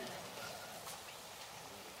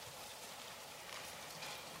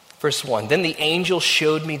 Verse 1, then the angel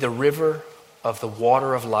showed me the river of the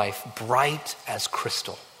water of life, bright as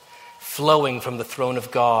crystal, flowing from the throne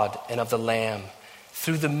of God and of the Lamb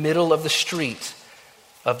through the middle of the street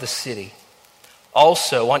of the city.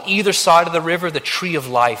 Also, on either side of the river, the tree of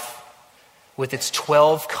life, with its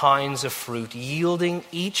 12 kinds of fruit, yielding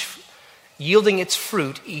its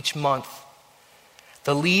fruit each month.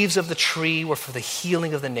 The leaves of the tree were for the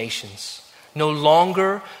healing of the nations. No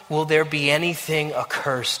longer will there be anything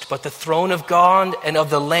accursed, but the throne of God and of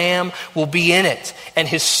the Lamb will be in it, and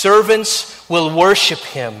his servants will worship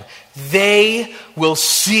him. They will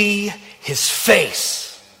see his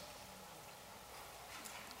face.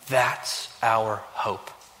 That's our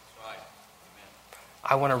hope.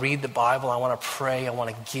 I want to read the Bible. I want to pray. I want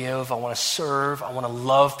to give. I want to serve. I want to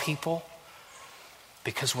love people.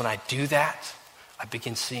 Because when I do that, I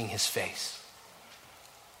begin seeing his face.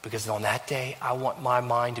 Because on that day, I want my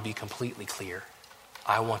mind to be completely clear.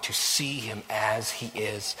 I want to see him as he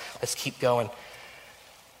is. Let's keep going.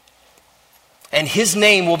 And his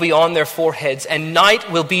name will be on their foreheads, and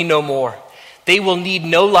night will be no more. They will need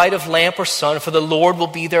no light of lamp or sun, for the Lord will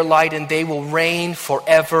be their light, and they will reign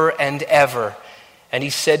forever and ever. And he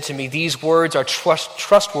said to me, these words are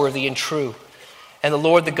trustworthy and true. And the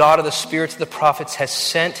Lord, the God of the spirits of the prophets, has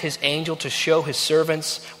sent his angel to show his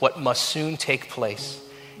servants what must soon take place.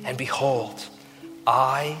 And behold,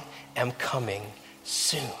 I am coming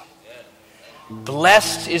soon.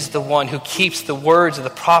 Blessed is the one who keeps the words of the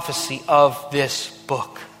prophecy of this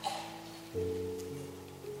book.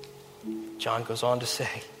 John goes on to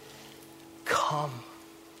say, come,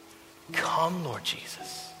 Lord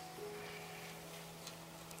Jesus.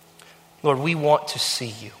 Lord, we want to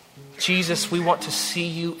see you. Jesus, we want to see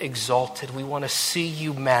you exalted. We want to see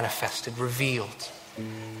you manifested, revealed.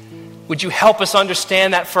 Would you help us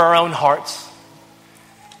understand that for our own hearts?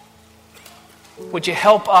 Would you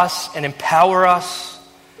help us and empower us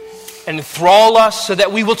and enthrall us so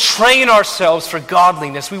that we will train ourselves for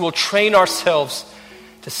godliness? We will train ourselves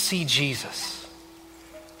to see Jesus,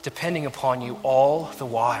 depending upon you all the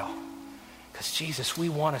while. Because Jesus, we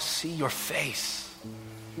want to see your face.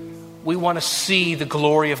 We want to see the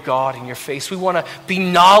glory of God in your face. We want to be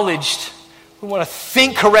knowledged. We want to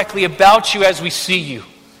think correctly about you as we see you.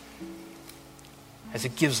 As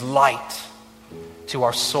it gives light to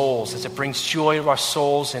our souls, as it brings joy to our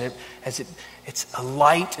souls, and it's a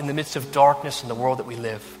light in the midst of darkness in the world that we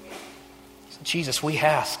live. So Jesus, we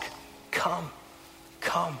ask, come.